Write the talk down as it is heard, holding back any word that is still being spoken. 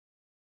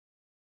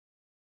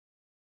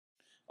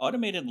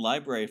Automated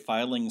library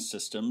filing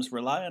systems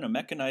rely on a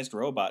mechanized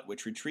robot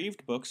which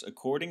retrieved books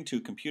according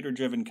to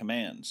computer-driven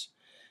commands.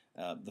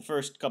 The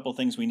first couple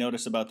things we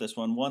notice about this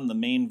one, the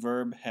main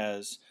verb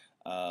is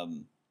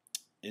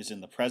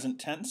in the present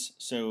tense,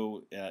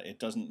 so it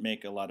doesn't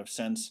make a lot of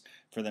sense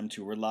for them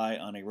to rely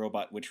on a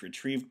robot which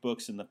retrieved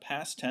books in the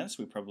past tense.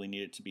 We probably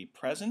need it to be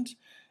present.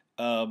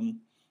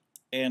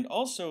 And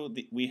also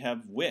we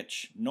have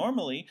which.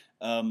 Normally,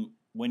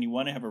 when you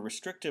want to have a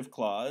restrictive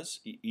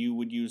clause, you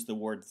would use the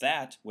word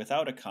that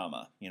without a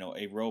comma. You know,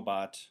 a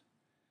robot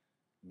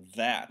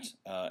that,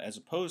 as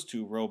opposed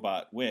to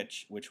robot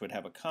which would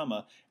have a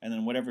comma, and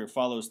then whatever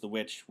follows the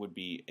which would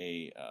be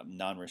a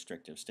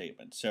non-restrictive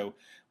statement. So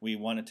we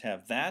wanted to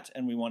have that,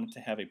 and we wanted to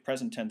have a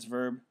present tense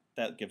verb.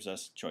 That gives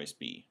us choice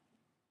B.